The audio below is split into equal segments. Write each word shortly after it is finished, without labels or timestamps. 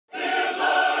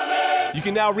You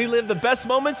can now relive the best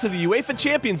moments of the UEFA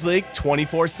Champions League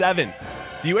 24/7.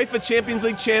 The UEFA Champions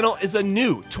League channel is a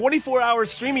new 24-hour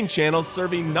streaming channel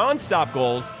serving non-stop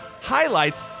goals,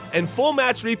 highlights, and full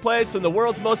match replays from the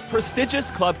world's most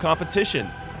prestigious club competition.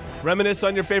 Reminisce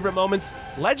on your favorite moments,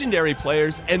 legendary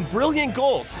players, and brilliant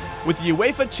goals with the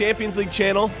UEFA Champions League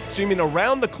channel streaming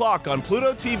around the clock on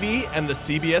Pluto TV and the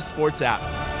CBS Sports app.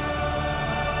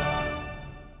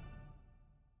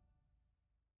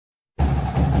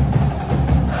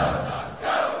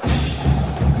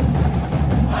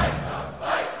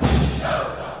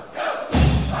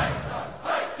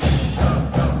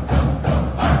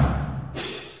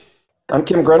 I'm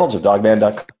Kim Reynolds of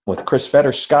Dogman.com with Chris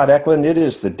Fetter, Scott Eklund. It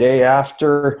is the day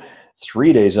after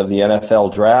 3 days of the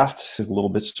NFL draft. A little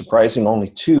bit surprising, only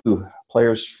 2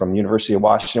 players from University of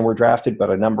Washington were drafted, but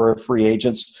a number of free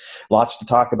agents. Lots to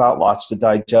talk about, lots to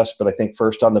digest, but I think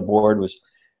first on the board was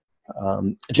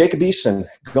Jacob Eason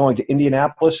going to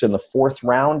Indianapolis in the 4th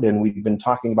round, and we've been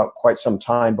talking about quite some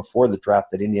time before the draft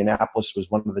that Indianapolis was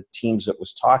one of the teams that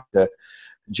was talked to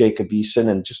Jacob Eason,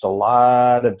 and just a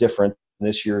lot of different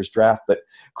this year's draft. But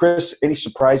Chris, any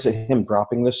surprise at him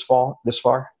dropping this far?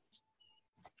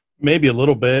 Maybe a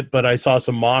little bit, but I saw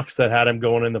some mocks that had him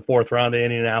going in the 4th round to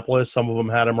Indianapolis. Some of them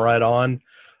had him right on.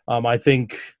 I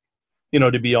think,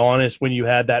 to be honest, when you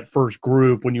had that first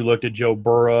group, when you looked at Joe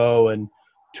Burrow and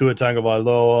Tua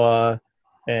Tagovailoa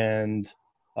and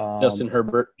Justin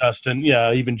Herbert,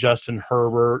 even Justin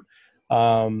Herbert,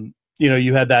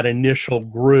 you had that initial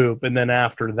group, and then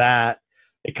after that,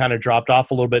 it kind of dropped off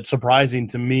a little bit. Surprising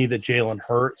to me that Jalen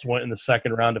Hurts went in the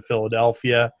 2nd round to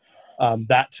Philadelphia.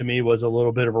 That to me was a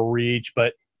little bit of a reach,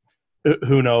 but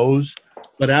who knows?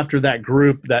 But after that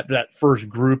group, that first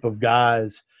group of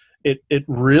guys, it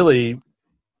really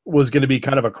was going to be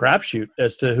kind of a crapshoot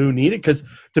as to who needed. Because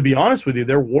to be honest with you,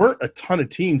 there weren't a ton of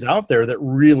teams out there that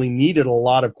really needed a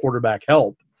lot of quarterback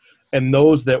help, and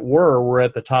those that were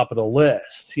at the top of the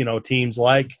list. Teams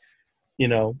like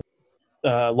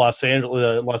Los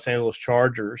Angeles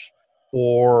Chargers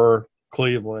or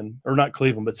Cleveland, or not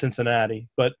Cleveland, but Cincinnati.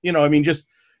 But,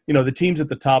 the teams at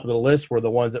the top of the list were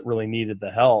the ones that really needed the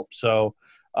help. So,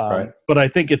 right. But I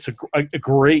think it's a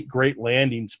great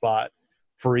landing spot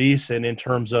for Eason in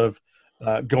terms of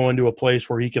going to a place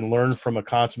where he can learn from a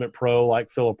consummate pro like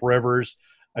Phillip Rivers,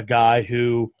 a guy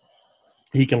who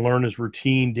he can learn his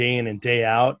routine day in and day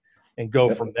out and go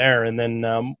from there. And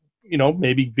then,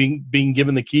 maybe being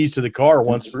given the keys to the car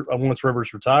once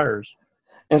Rivers retires.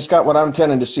 And Scott, what I'm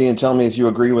tending to see, and tell me if you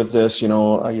agree with this,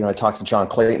 I talked to John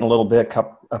Clayton a little bit,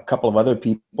 a couple of other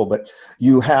people, but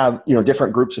you have,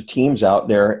 different groups of teams out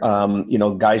there,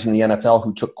 guys in the NFL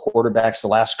who took quarterbacks the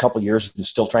last couple of years and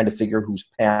still trying to figure who's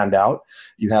panned out.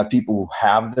 You have people who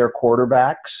have their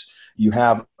quarterbacks. You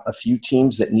have a few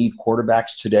teams that need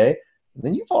quarterbacks today.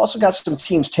 Then you've also got some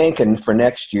teams tanking for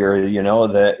next year,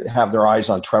 that have their eyes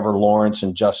on Trevor Lawrence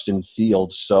and Justin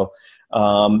Fields. So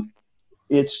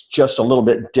it's just a little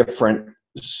bit different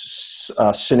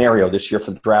scenario this year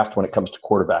for the draft when it comes to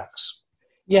quarterbacks.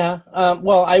 Yeah.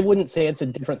 Well, I wouldn't say it's a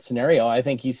different scenario. I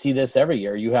think you see this every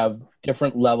year. You have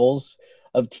different levels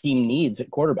of team needs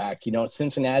at quarterback.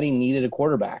 Cincinnati needed a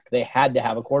quarterback. They had to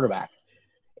have a quarterback.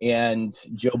 And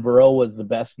Joe Burrow was the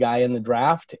best guy in the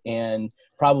draft and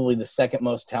probably the 2nd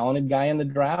most talented guy in the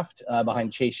draft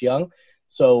behind Chase Young.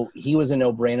 So he was a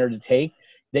no-brainer to take.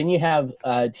 Then you have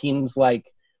teams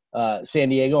like San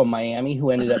Diego and Miami who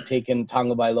ended up taking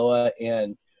Tagovailoa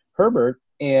and Herbert.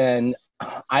 And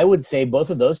I would say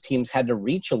both of those teams had to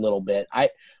reach a little bit.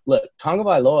 Look,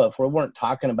 Tagovailoa, if we weren't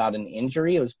talking about an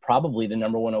injury, it was probably the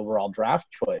number 1 overall draft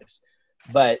choice.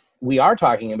 But we are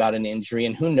talking about an injury,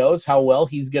 and who knows how well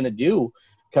he's going to do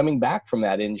coming back from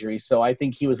that injury. So I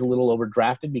think he was a little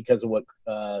overdrafted because of what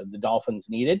the Dolphins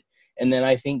needed. And then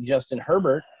I think Justin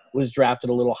Herbert was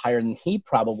drafted a little higher than he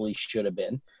probably should have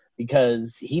been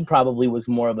because he probably was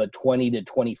more of a 20 to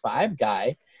 25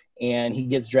 guy, and he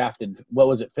gets drafted,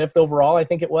 5th overall, I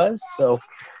think it was. I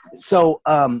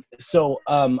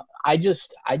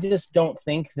just don't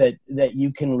think that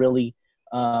you can really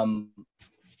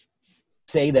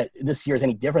say that this year is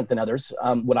any different than others.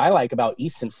 What I like about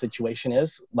Eason's situation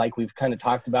is, like we've kind of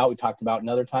talked about in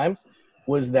other times,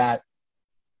 was that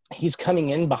he's coming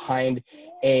in behind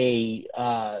a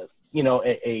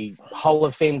Hall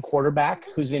of Fame quarterback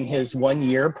who's in his 1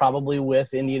 year probably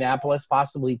with Indianapolis,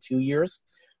 possibly 2 years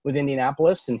with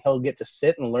Indianapolis, and he'll get to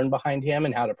sit and learn behind him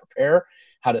and how to prepare,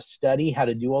 how to study, how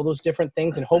to do all those different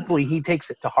things, and hopefully he takes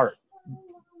it to heart.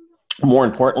 More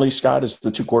importantly, Scott, is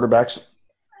the 2 quarterbacks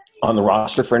on the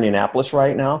roster for Indianapolis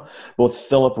right now, both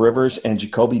Phillip Rivers and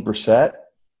Jacoby Brissett,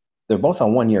 they're both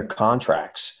on 1-year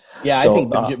contracts. Yeah, I So,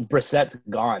 think Brissett's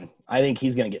gone. I think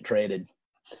he's going to get traded.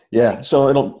 yeah,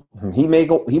 so he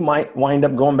might wind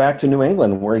up going back to New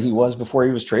England where he was before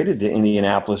he was traded to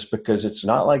Indianapolis, because it's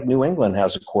not like New England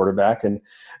has a quarterback, and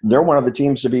they're one of the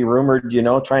teams to be rumored,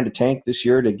 trying to tank this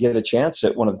year to get a chance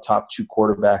at one of the top 2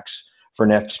 quarterbacks for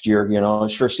next year.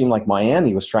 It sure seemed like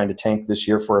Miami was trying to tank this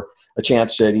year for a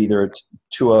chance at either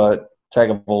Tua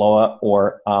Tagovailoa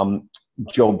or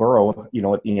Joe Burrow,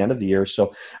 at the end of the year.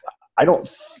 So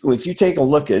if you take a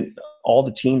look at all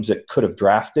the teams that could have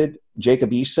drafted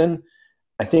Jacob Eason,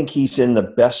 I think he's in the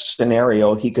best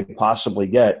scenario he could possibly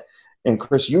get. And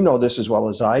Chris, you know this as well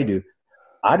as I do.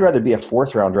 I'd rather be a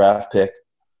 4th-round draft pick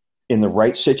in the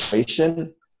right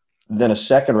situation than a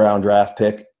 2nd-round draft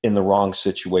pick in the wrong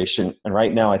situation. And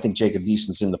right now, I think Jacob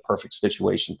Eason's in the perfect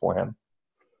situation for him.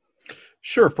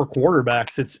 Sure, for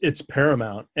quarterbacks, it's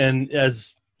paramount. And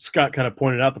as Scott kind of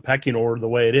pointed out, the pecking order, the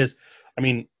way it is, I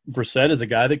mean, Brissett is a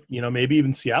guy that, maybe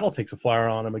even Seattle takes a flyer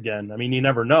on him again. I mean, you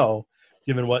never know,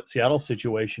 given what Seattle's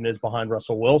situation is behind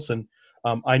Russell Wilson.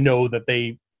 I know that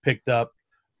they picked up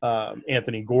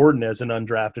Anthony Gordon as an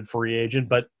undrafted free agent,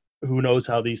 but who knows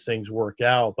how these things work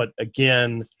out. But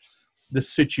again, the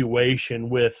situation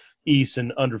with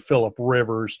Eason under Phillip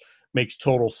Rivers makes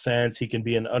total sense. He can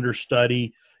be an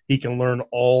understudy. He can learn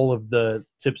all of the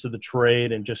tips of the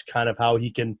trade and just kind of how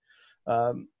he can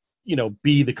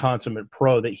be the consummate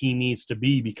pro that he needs to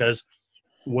be, because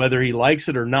whether he likes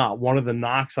it or not, one of the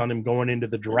knocks on him going into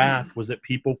the draft was that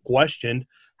people questioned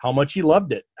how much he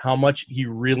loved it, how much he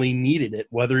really needed it,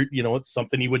 whether, it's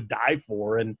something he would die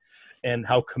for, and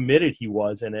how committed he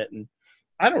was in it. And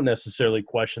I don't necessarily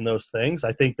question those things.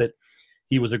 I think that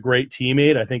he was a great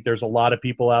teammate. I think there's a lot of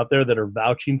people out there that are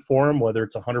vouching for him, whether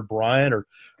it's Hunter Bryant or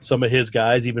some of his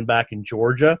guys, even back in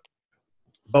Georgia.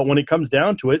 But when it comes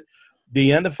down to it,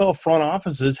 the NFL front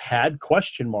offices had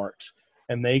question marks,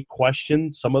 and they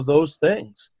questioned some of those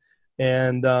things.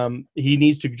 And he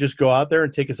needs to just go out there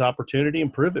and take his opportunity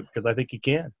and prove it, because I think he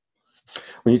can.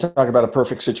 When you talk about a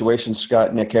perfect situation,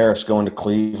 Scott, Nick Harris going to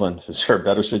Cleveland, is there a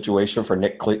better situation for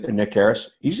Nick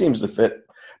Harris? He seems to fit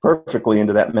perfectly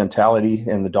into that mentality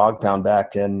and the dog pound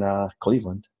back in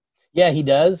Cleveland. Yeah, he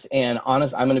does. And I'm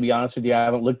going to be honest with you, I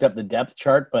haven't looked up the depth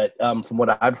chart, but from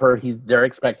what I've heard, they're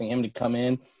expecting him to come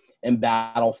in and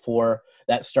battle for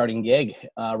that starting gig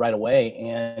right away.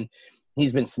 And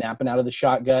he's been snapping out of the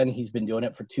shotgun. He's been doing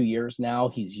it for 2 years now.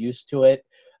 He's used to it.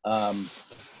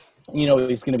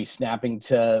 He's going to be snapping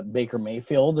to Baker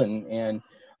Mayfield, and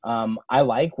I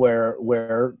like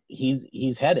where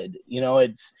he's headed.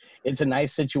 It's a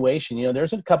nice situation.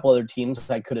 There's a couple other teams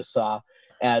I could have saw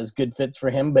as good fits for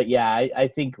him, but yeah, I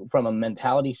think from a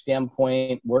mentality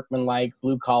standpoint, workmanlike,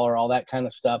 blue collar, all that kind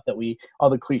of stuff all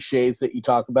the cliches that you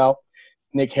talk about,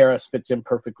 Nick Harris fits in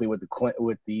perfectly with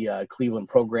the Cleveland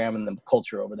program and the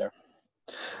culture over there.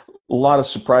 A lot of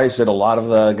surprise that a lot of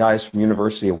the guys from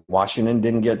University of Washington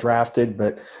didn't get drafted,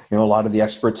 but a lot of the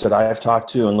experts that I have talked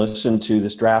to and listened to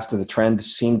this draft, of the trend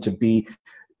seem to be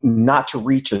not to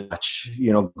reach as much.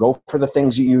 Go for the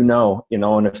things that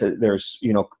and if there's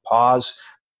pause,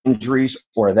 injuries,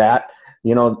 or that, a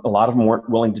lot of them weren't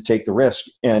willing to take the risk.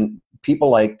 And people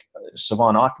like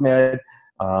Savon Ahmed,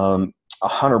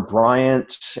 Hunter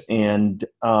Bryant, and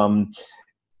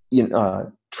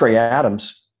Trey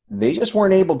Adams, they just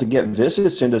weren't able to get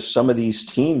visits into some of these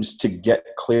teams to get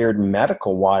cleared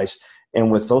medical-wise.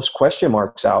 And with those question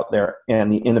marks out there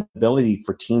and the inability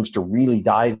for teams to really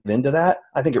dive into that,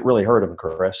 I think it really hurt them,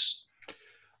 Chris.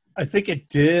 I think it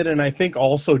did, and I think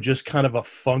also just kind of a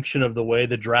function of the way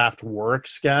the draft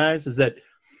works, guys, is that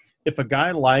if a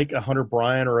guy like a Hunter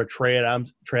Bryant or a Trey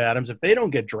Adams, if they don't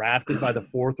get drafted by the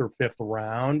 4th or 5th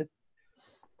round,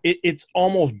 it's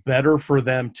almost better for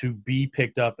them to be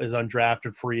picked up as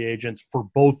undrafted free agents for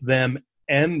both them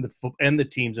and the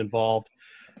teams involved.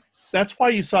 That's why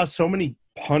you saw so many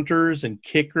punters and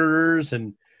kickers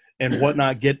and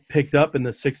whatnot get picked up in the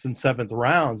 6th and 7th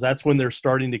rounds. That's when they're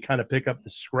starting to kind of pick up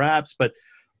the scraps, but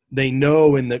they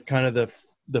know in the kind of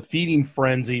the feeding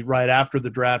frenzy right after the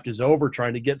draft is over,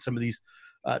 trying to get some of these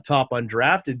top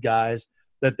undrafted guys,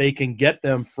 that they can get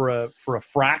them for a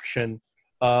fraction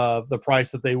of the price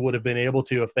that they would have been able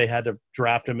to if they had to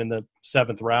draft him in the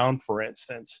 7th round, for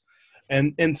instance.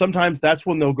 And sometimes that's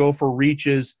when they'll go for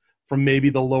reaches from maybe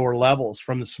the lower levels,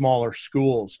 from the smaller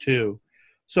schools too.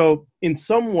 So in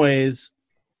some ways,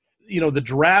 the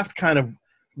draft kind of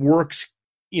works,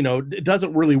 it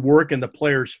doesn't really work in the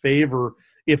player's favor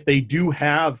if they do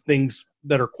have things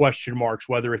that are question marks,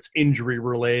 whether it's injury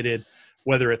related,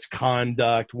 whether it's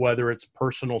conduct, whether it's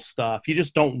personal stuff. You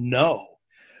just don't know.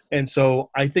 And so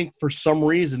I think for some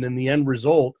reason in the end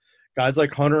result, guys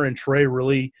like Hunter and Trey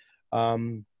really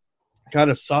kind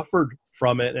of suffered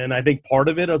from it. And I think part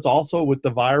of it is also with the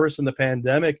virus and the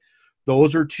pandemic.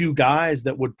 Those are two guys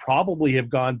that would probably have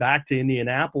gone back to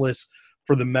Indianapolis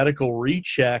for the medical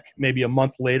recheck maybe a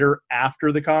month later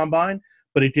after the combine,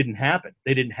 but it didn't happen.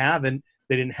 They didn't have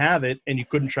it, and you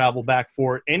couldn't travel back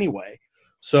for it anyway.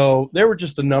 So there were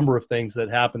just a number of things that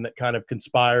happened that kind of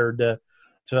conspired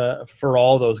for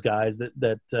all those guys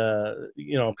that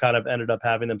kind of ended up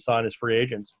having them sign as free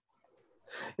agents.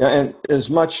 Yeah, and as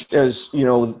much as,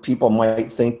 people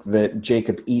might think that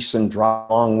Jacob Eason dropped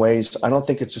long ways, I don't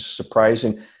think it's as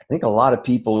surprising. I think a lot of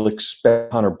people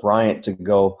expect Hunter Bryant to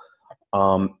go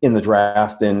in the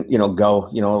draft and, go,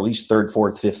 at least third,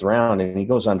 fourth, fifth round, and he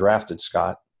goes undrafted,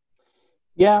 Scott.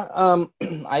 Yeah,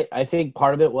 I think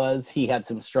part of it was he had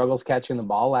some struggles catching the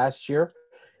ball last year.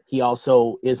 He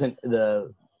also isn't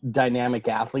the dynamic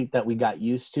athlete that we got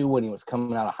used to when he was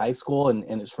coming out of high school and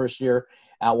in his first year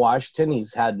at Washington.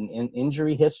 He's had an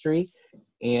injury history,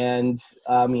 and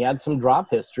he had some drop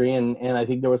history, and I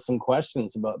think there was some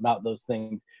questions about those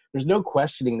things. There's no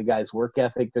questioning the guy's work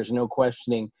ethic. There's no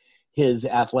questioning his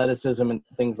athleticism and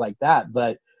things like that.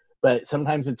 But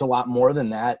sometimes it's a lot more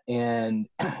than that, and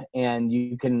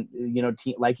you can,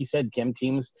 like you said, Kim,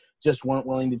 teams just weren't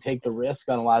willing to take the risk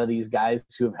on a lot of these guys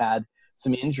who have had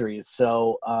some injuries.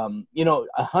 So,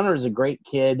 Hunter is a great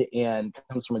kid and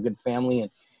comes from a good family,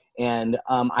 and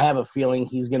I have a feeling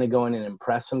he's going to go in and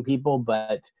impress some people,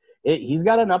 but he's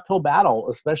got an uphill battle,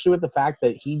 especially with the fact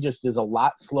that he just is a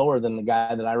lot slower than the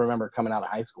guy that I remember coming out of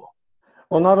high school.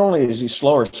 Well, not only is he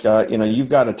slower, Scott, you've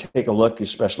got to take a look,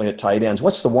 especially at tight ends.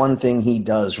 What's the one thing he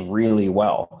does really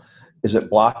well? Is it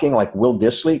blocking, like Will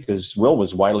Dissly? Because Will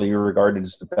was widely regarded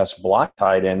as the best block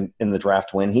tight end in the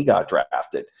draft when he got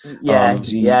drafted. Yeah,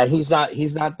 he's not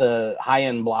the high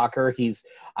end blocker.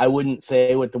 I wouldn't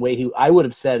say with the way I would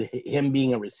have said him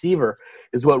being a receiver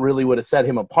is what really would have set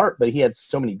him apart. But he had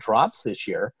so many drops this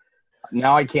year.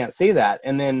 Now I can't say that.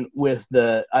 And then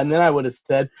I would have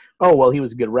said, oh, well, he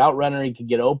was a good route runner. He could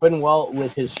get open. Well,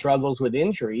 with his struggles with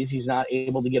injuries, he's not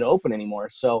able to get open anymore.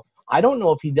 So I don't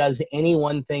know if he does any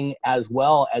one thing as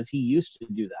well as he used to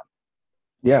do them.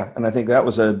 Yeah, and I think that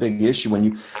was a big issue when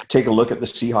you take a look at the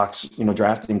Seahawks,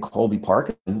 drafting Colby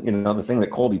Parkinson. The thing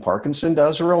that Colby Parkinson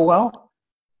does real well,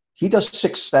 he does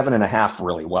 6'7.5"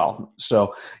 really well.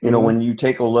 So, when you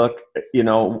take a look,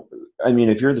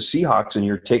 if you're the Seahawks and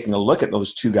you're taking a look at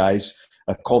those two guys,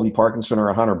 a Colby Parkinson or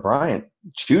a Hunter Bryant,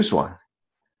 choose one.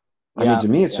 To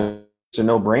me, it's a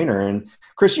no-brainer. And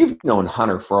Chris, you've known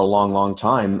Hunter for a long, long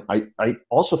time. I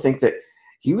also think that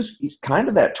he's kind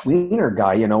of that tweener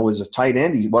guy, as a tight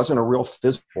end. He wasn't a real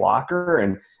physical blocker,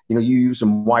 and, you use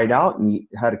him wide out, and he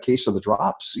had a case of the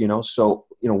drops, so,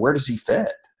 where does he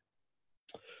fit?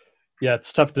 Yeah,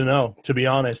 it's tough to know, to be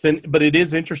honest. But it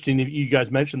is interesting. You guys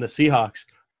mentioned the Seahawks,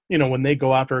 when they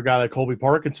go after a guy like Colby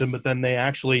Parkinson, but then they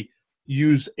actually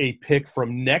use a pick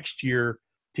from next year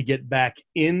to get back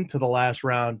into the last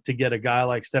round to get a guy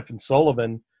like Stephen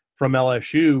Sullivan from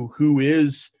LSU, who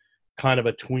is kind of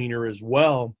a tweener as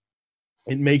well.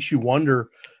 It makes you wonder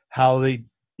how they,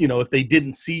 if they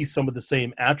didn't see some of the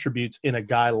same attributes in a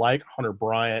guy like Hunter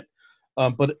Bryant.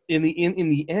 But in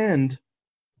the end,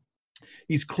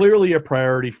 he's clearly a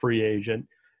priority free agent.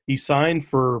 He signed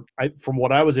for, from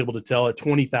what I was able to tell, a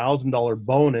 $20,000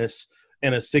 bonus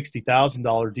and a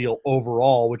 $60,000 deal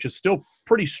overall, which is still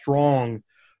pretty strong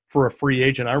for a free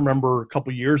agent. I remember a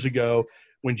couple years ago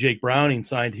when Jake Browning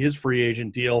signed his free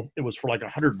agent deal, it was for like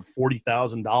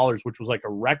 $140,000, which was like a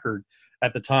record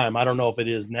at the time. I don't know if it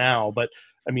is now, but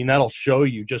that'll show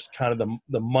you just kind of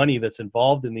the money that's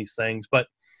involved in these things. But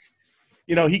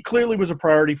he clearly was a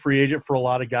priority free agent for a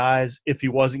lot of guys if he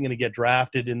wasn't going to get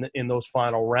drafted in those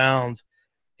final rounds.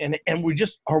 And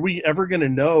are we ever going to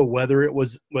know whether it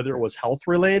was health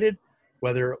related,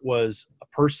 whether it was a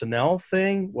personnel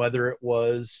thing, whether it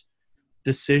was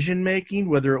decision making,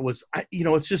 whether it was,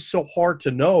 it's just so hard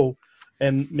to know.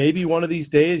 And maybe one of these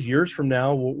days, years from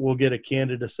now, we'll get a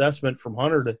candid assessment from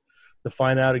Hunter to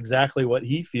find out exactly what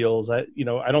he feels. I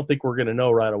don't think we're going to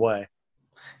know right away.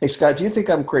 Hey, Scott, do you think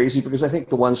I'm crazy? Because I think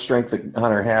the one strength that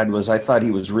Hunter had was I thought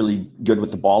he was really good with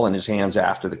the ball in his hands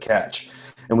after the catch.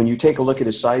 And when you take a look at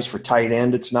his size for tight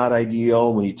end, it's not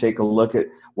ideal. When you take a look at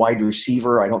wide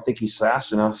receiver, I don't think he's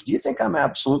fast enough. Do you think I'm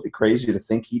absolutely crazy to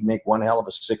think he'd make one hell of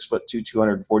a 6'2",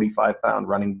 245-pound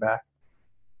running back?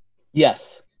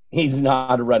 Yes. He's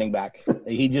not a running back.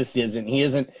 He just isn't. He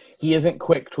isn't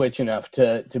quick twitch enough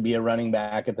to be a running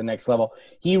back at the next level.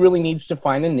 He really needs to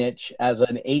find a niche as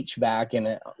an H-back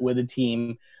with a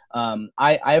team.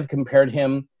 I have compared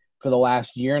him for the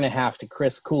last year and a half to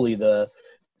Chris Cooley, the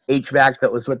H-back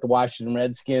that was with the Washington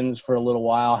Redskins for a little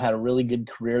while, had a really good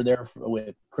career there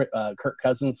with Kirk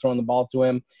Cousins throwing the ball to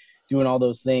him, doing all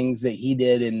those things that he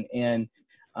did. And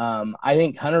I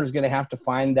think Hunter's going to have to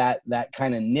find that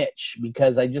kind of niche,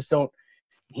 because I just don't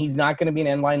 – he's not going to be an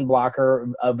end-line blocker,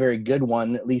 a very good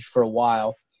one, at least for a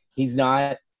while. He's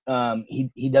not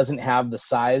he doesn't have the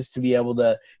size to be able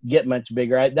to get much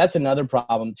bigger. That's another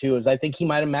problem too, is I think he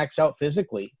might have maxed out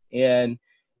physically. And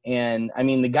I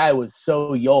mean, the guy was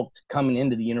so yoked coming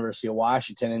into the University of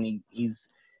Washington, and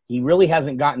he really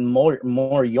hasn't gotten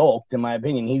more yoked, in my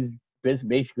opinion. He's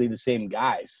basically the same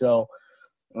guy. So,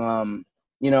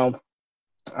 you know,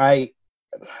 I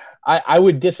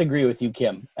would disagree with you,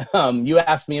 Kim. You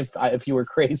asked me if you were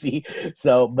crazy.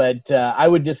 So, but I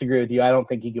would disagree with you. I don't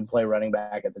think he can play running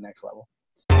back at the next level.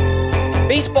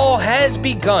 Baseball has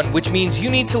begun, which means you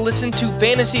need to listen to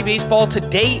Fantasy Baseball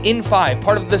Today in 5,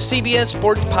 part of the CBS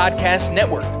Sports Podcast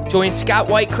Network. Join Scott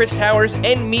White, Chris Towers,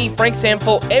 and me, Frank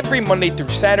Samfel, every Monday through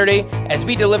Saturday as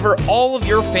we deliver all of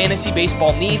your fantasy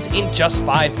baseball needs in just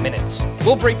 5 minutes.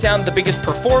 We'll break down the biggest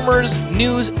performers,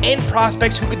 news, and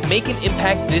prospects who could make an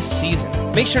impact this season.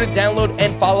 Make sure to download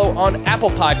and follow on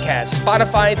Apple Podcasts,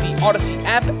 Spotify, the Odyssey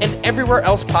app, and everywhere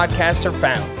else podcasts are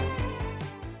found.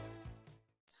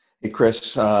 Hey,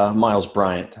 Chris, Miles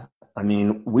Bryant. I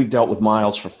mean, we've dealt with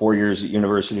Miles for 4 years at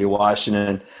University of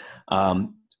Washington.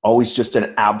 Always just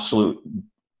an absolute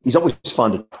 – he's always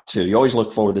fun to talk to. You always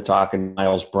look forward to talking to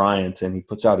Miles Bryant, and he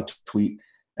puts out a tweet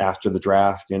after the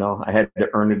draft. You know, I had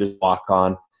to earn it as a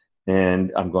walk-on,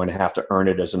 and I'm going to have to earn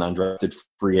it as an undrafted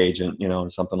free agent, you know,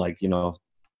 and something like, you know,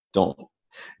 don't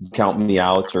count me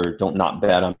out or don't not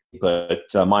bet on me. But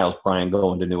Miles Bryant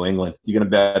going to New England. You going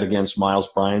to bet against Miles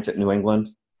Bryant at New England?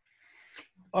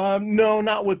 No,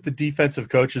 not with the defensive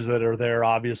coaches that are there,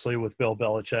 obviously, with Bill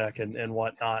Belichick and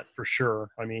whatnot, for sure.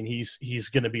 I mean, he's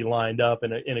going to be lined up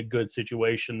in a good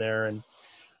situation there. And,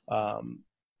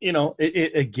 you know,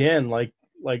 it again, like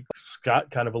Scott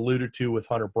kind of alluded to with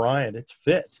Hunter Bryant, it's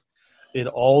fit. It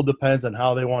all depends on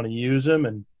how they want to use him,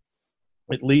 and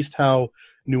at least how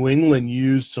New England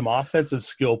used some offensive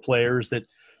skill players that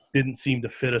didn't seem to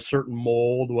fit a certain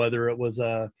mold, whether it was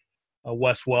a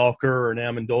Wes Welker or an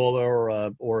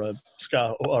Amendola or a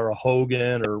Scott or a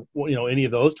Hogan or, you know, any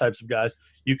of those types of guys.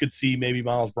 You could see maybe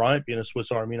Miles Bryant being a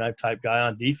Swiss Army knife type guy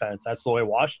on defense. That's the way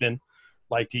Washington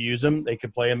like to use him. They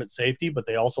could play him at safety, but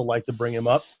they also like to bring him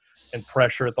up and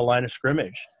pressure at the line of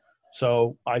scrimmage.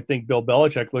 So I think Bill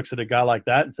Belichick looks at a guy like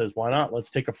that and says, why not?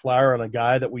 Let's take a flyer on a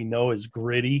guy that we know is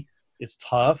gritty, is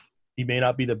tough. He may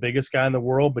not be the biggest guy in the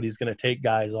world, but he's going to take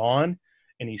guys on.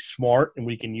 And he's smart, and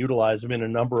we can utilize him in a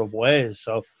number of ways.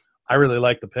 So I really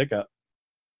like the pickup.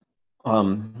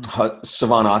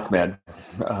 Savon Ahmed,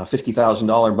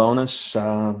 $50,000 bonus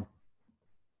for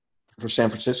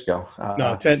San Francisco.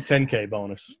 No, 10K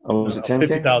bonus. Oh, was it 10K?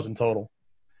 50,000 total.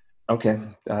 Okay.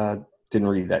 Didn't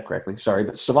read that correctly. Sorry.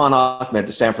 But Savon Ahmed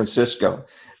to San Francisco,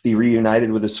 be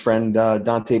reunited with his friend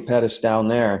Dante Pettis down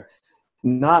there.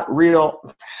 Not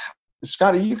real.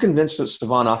 Scott, are you convinced that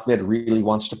Savon Ahmed really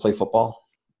wants to play football?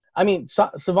 I mean,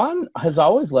 Savon has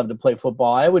always loved to play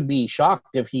football. I would be shocked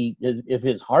if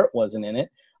his heart wasn't in it.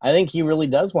 I think he really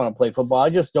does want to play football. I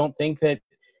just don't think that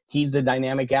he's the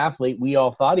dynamic athlete we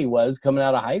all thought he was coming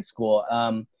out of high school.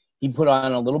 He put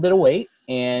on a little bit of weight,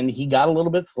 and he got a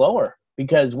little bit slower.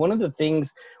 Because one of the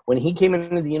things when he came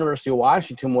into the University of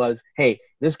Washington was, hey,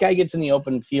 this guy gets in the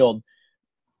open field,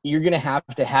 you're going to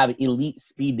have elite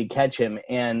speed to catch him.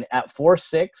 And at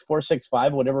 4.6,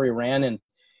 4.65, whatever he ran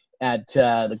at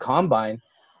the combine,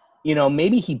 you know,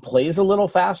 maybe he plays a little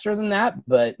faster than that,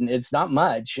 but it's not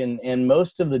much. And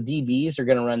most of the DBs are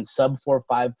going to run sub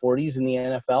 4.5 40s in the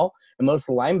NFL, and most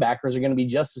of the linebackers are going to be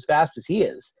just as fast as he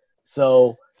is.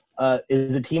 So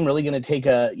is a team really going to take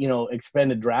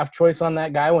expend a draft choice on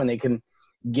that guy when they can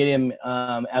get him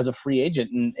as a free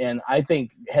agent? And I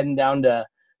think heading down to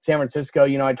San Francisco,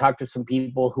 you know, I talked to some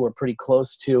people who are pretty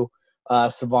close to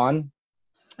Savon,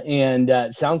 and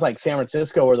it sounds like San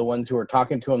Francisco are the ones who are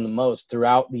talking to him the most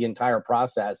throughout the entire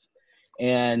process.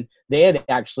 And they had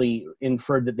actually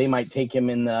inferred that they might take him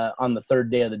on the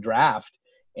third day of the draft,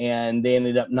 and they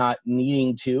ended up not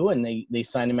needing to, and they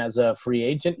signed him as a free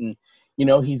agent. And you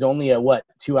know, he's only a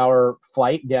 2-hour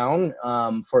flight down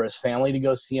for his family to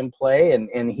go see him play,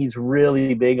 and he's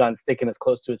really big on sticking as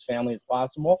close to his family as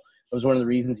possible. It was one of the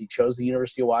reasons he chose the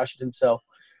University of Washington. So,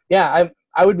 yeah,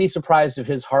 I would be surprised if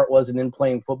his heart wasn't in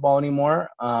playing football anymore.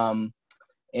 I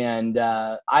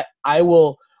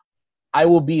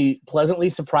will be pleasantly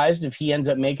surprised if he ends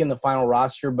up making the final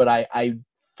roster, but I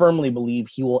firmly believe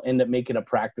he will end up making a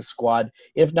practice squad,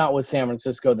 if not with San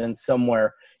Francisco, then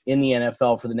somewhere in the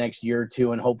NFL for the next year or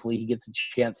two, and hopefully he gets a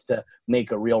chance to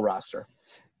make a real roster.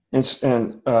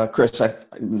 And Chris,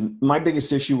 my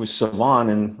biggest issue with Savon,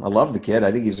 and I love the kid.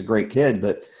 I think he's a great kid,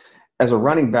 but as a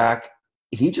running back,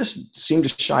 he just seemed to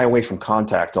shy away from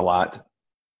contact a lot.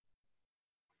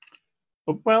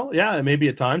 Well, yeah, maybe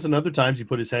at times, and other times he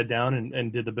put his head down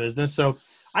and did the business. So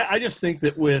I just think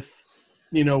that with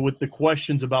the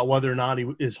questions about whether or not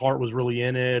his heart was really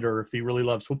in it or if he really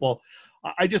loves football,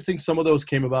 I just think some of those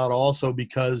came about also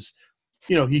because,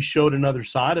 he showed another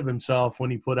side of himself when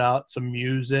he put out some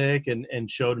music and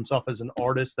showed himself as an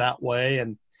artist that way.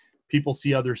 And people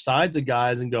see other sides of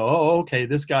guys and go, oh, okay,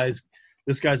 this guy's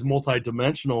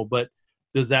multidimensional, but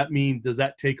does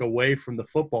that take away from the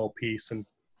football piece? And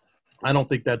I don't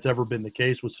think that's ever been the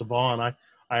case with Savon.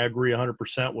 I agree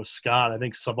 100% with Scott. I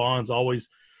think Savon's always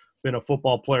been a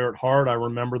football player at heart. I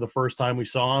remember the first time we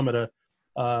saw him at a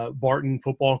Barton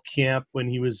football camp when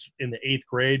he was in the 8th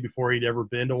grade before he'd ever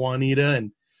been to Juanita.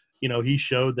 And, he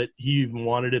showed that he even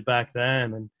wanted it back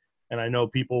then. And I know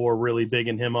people were really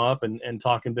bigging him up and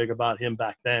talking big about him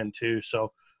back then too.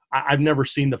 So I've never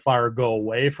seen the fire go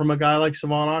away from a guy like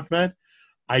Savon Ahmed.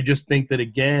 I just think that,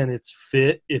 again, it's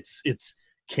fit. It's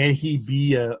can he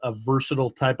be a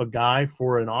versatile type of guy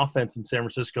for an offense in San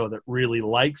Francisco that really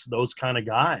likes those kind of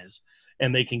guys,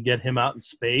 and they can get him out in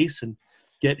space and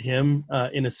get him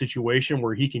in a situation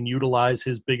where he can utilize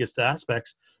his biggest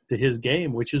aspects to his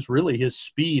game, which is really his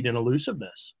speed and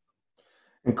elusiveness.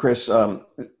 And Chris,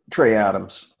 Trey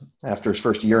Adams, after his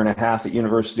first year and a half at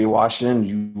University of Washington,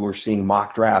 you were seeing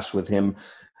mock drafts with him,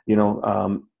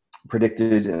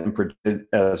 predicted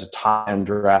as a top-end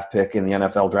draft pick in the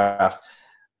NFL draft.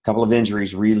 A couple of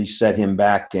injuries really set him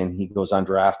back, and he goes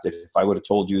undrafted. If I would have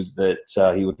told you that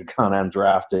he would have gone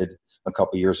undrafted a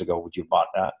couple of years ago, would you have bought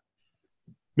that?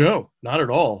 No, not at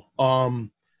all.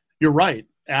 You're right.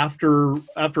 After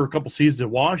a couple seasons at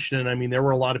Washington, I mean, there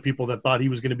were a lot of people that thought he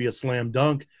was going to be a slam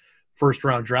dunk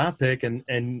first-round draft pick, and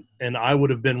I would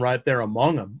have been right there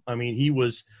among them. I mean,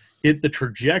 the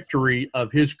trajectory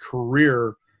of his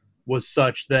career was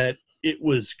such that it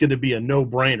was going to be a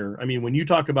no-brainer. I mean, when you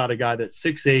talk about a guy that's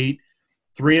 6'8",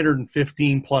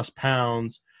 315-plus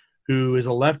pounds, who is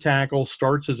a left tackle,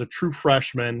 starts as a true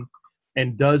freshman,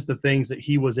 and does the things that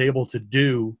he was able to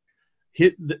do,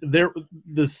 the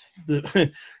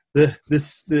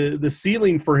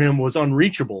ceiling for him was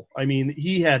unreachable. I mean,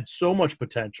 he had so much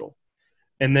potential.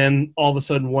 And then all of a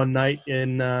sudden one night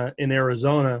in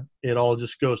Arizona, it all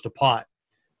just goes to pot.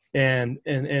 And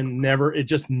it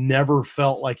just never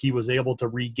felt like he was able to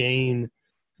regain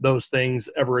those things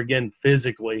ever again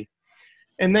physically.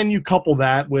 And then you couple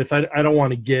that with, I don't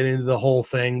want to get into the whole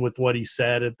thing with what he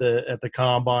said at the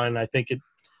combine. I think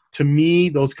to me,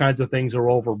 those kinds of things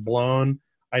are overblown.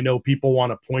 I know people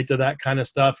want to point to that kind of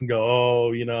stuff and go,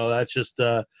 oh, that's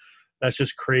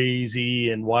just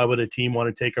crazy. And why would a team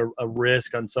want to take a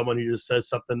risk on someone who just says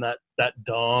something that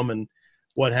dumb and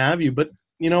what have you? But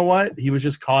you know what? He was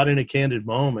just caught in a candid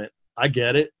moment. I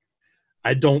get it.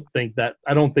 I don't think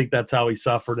that's how he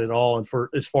suffered at all. And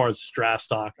as far as his draft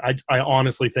stock, I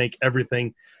honestly think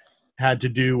everything had to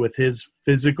do with his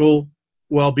physical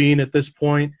well-being at this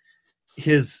point.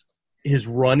 His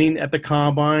running at the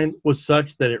combine was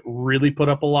such that it really put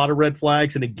up a lot of red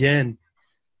flags. And again,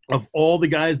 of all the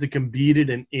guys that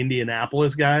competed in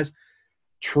Indianapolis, guys,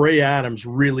 Trey Adams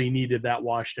really needed that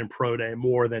Washington Pro Day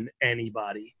more than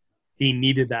anybody. He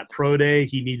needed that Pro Day.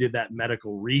 He needed that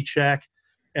medical recheck.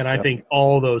 And I think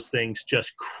all those things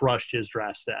just crushed his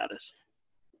draft status.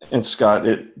 And Scott,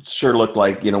 it sure looked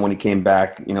like, when he came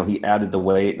back, he added the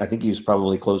weight. I think he was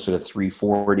probably closer to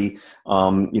 340,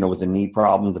 with the knee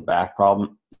problem, the back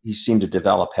problem. He seemed to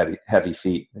develop heavy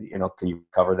feet. Can you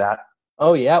cover that?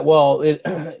 Oh, yeah. Well,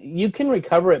 you can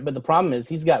recover it, but the problem is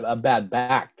he's got a bad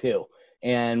back too.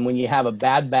 And when you have a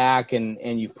bad back and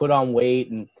you put on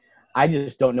weight, and I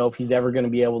just don't know if he's ever going to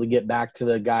be able to get back to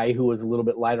the guy who was a little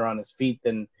bit lighter on his feet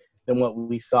than what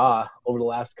we saw over the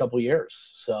last couple of years.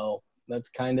 So that's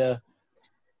kind of,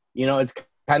 it's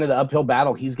kind of the uphill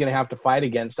battle he's going to have to fight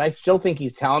against. I still think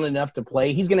he's talented enough to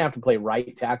play. He's going to have to play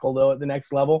right tackle, though, at the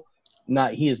next level.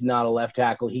 He is not a left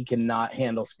tackle. He cannot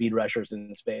handle speed rushers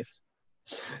in space.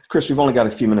 Chris, we've only got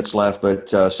a few minutes left, but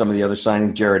some of the other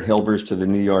signings, Jared Hilbers to the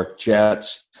New York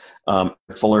Jets,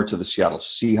 Fuller to the Seattle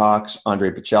Seahawks,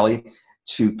 Andre Bocelli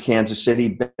to Kansas City,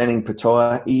 Benning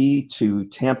Patoa to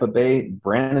Tampa Bay,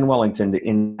 Brandon Wellington to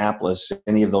Indianapolis.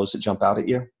 Any of those that jump out at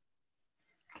you?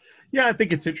 Yeah, I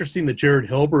think it's interesting that Jared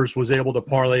Hilbers was able to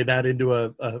parlay that into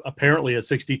apparently a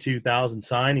 $62,000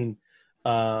 signing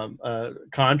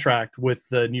contract with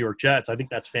the New York Jets. I think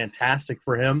that's fantastic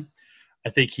for him. I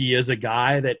think he is a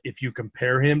guy that if you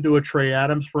compare him to a Trey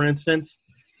Adams, for instance,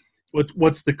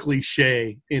 what's the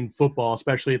cliche in football,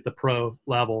 especially at the pro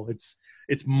level? It's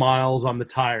miles on the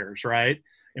tires, right?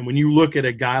 And when you look at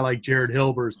a guy like Jared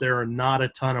Hilbers, there are not a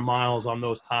ton of miles on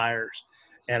those tires.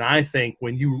 And I think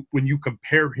when you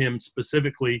compare him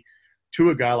specifically to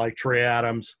a guy like Trey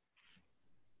Adams,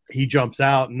 he jumps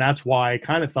out. And that's why I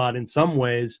kind of thought in some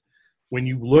ways when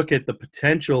you look at the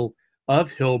potential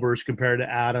of Hilbers compared to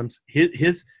Adams,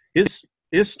 his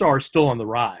star's still on the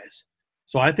rise.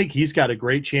 So I think he's got a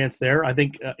great chance there. I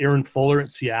think Aaron Fuller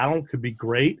at Seattle could be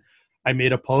great. I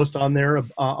made a post on there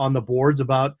on the boards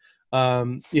about,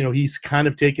 he's kind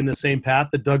of taking the same path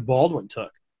that Doug Baldwin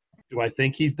took. Do I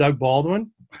think he's Doug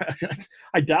Baldwin?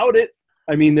 I doubt it.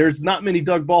 I mean, there's not many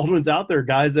Doug Baldwins out there,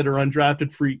 guys that are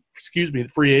undrafted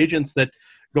free agents that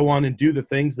go on and do the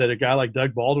things that a guy like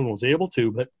Doug Baldwin was able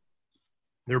to, but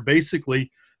they're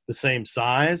basically the same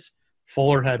size.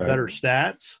 Fuller had better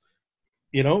stats.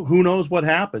 Who knows what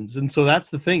happens? And so that's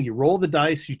the thing. You roll the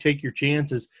dice, you take your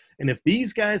chances. And if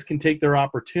these guys can take their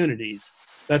opportunities,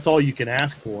 that's all you can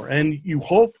ask for. And you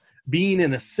hope being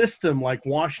in a system like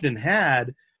Washington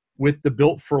had with the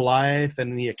Built for Life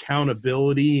and the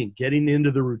accountability and getting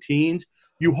into the routines,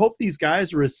 you hope these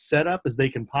guys are as set up as they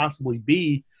can possibly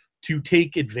be to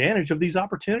take advantage of these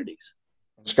opportunities.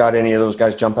 Scott, any of those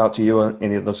guys jump out to you,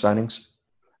 any of those signings?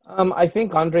 I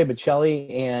think Andre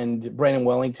Bocelli and Brandon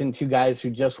Wellington, two guys who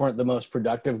just weren't the most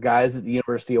productive guys at the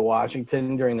University of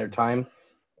Washington during their time.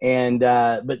 And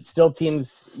but still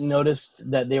teams noticed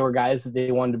that they were guys that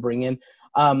they wanted to bring in.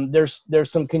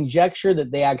 There's some conjecture that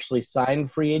they actually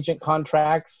signed free agent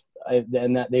contracts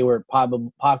and that they were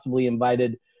possibly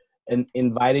invited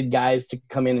guys to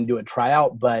come in and do a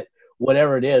tryout. But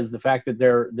whatever it is, the fact that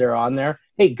they're on there,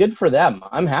 hey, good for them.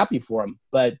 I'm happy for them.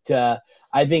 But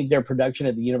I think their production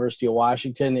at the University of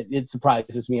Washington, it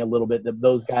surprises me a little bit that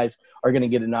those guys are going to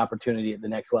get an opportunity at the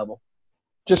next level.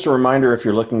 Just a reminder, if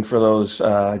you're looking for those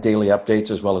daily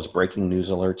updates as well as breaking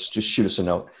news alerts, just shoot us a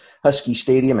note.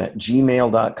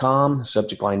 HuskyStadium@gmail.com,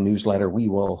 subject line newsletter. We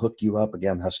will hook you up.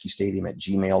 Again,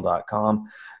 HuskyStadium@gmail.com,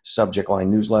 subject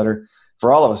line newsletter.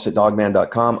 For all of us at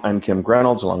Dogman.com, I'm Kim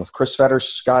Reynolds, along with Chris Fetters,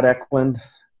 Scott Eklund.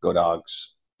 Go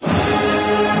Dogs.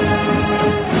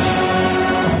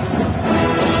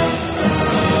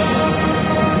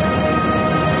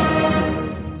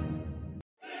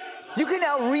 You can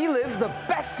now relive the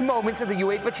best moments of the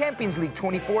UEFA Champions League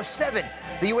 24/7.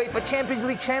 The UEFA Champions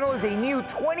League channel is a new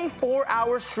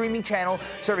 24-hour streaming channel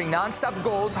serving non-stop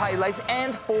goals, highlights,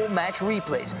 and full match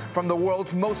replays from the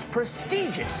world's most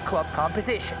prestigious club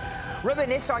competition.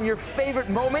 Reminisce on your favorite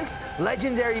moments,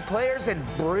 legendary players, and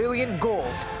brilliant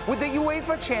goals with the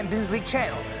UEFA Champions League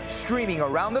channel, streaming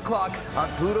around the clock on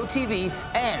Pluto TV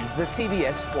and the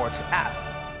CBS Sports app.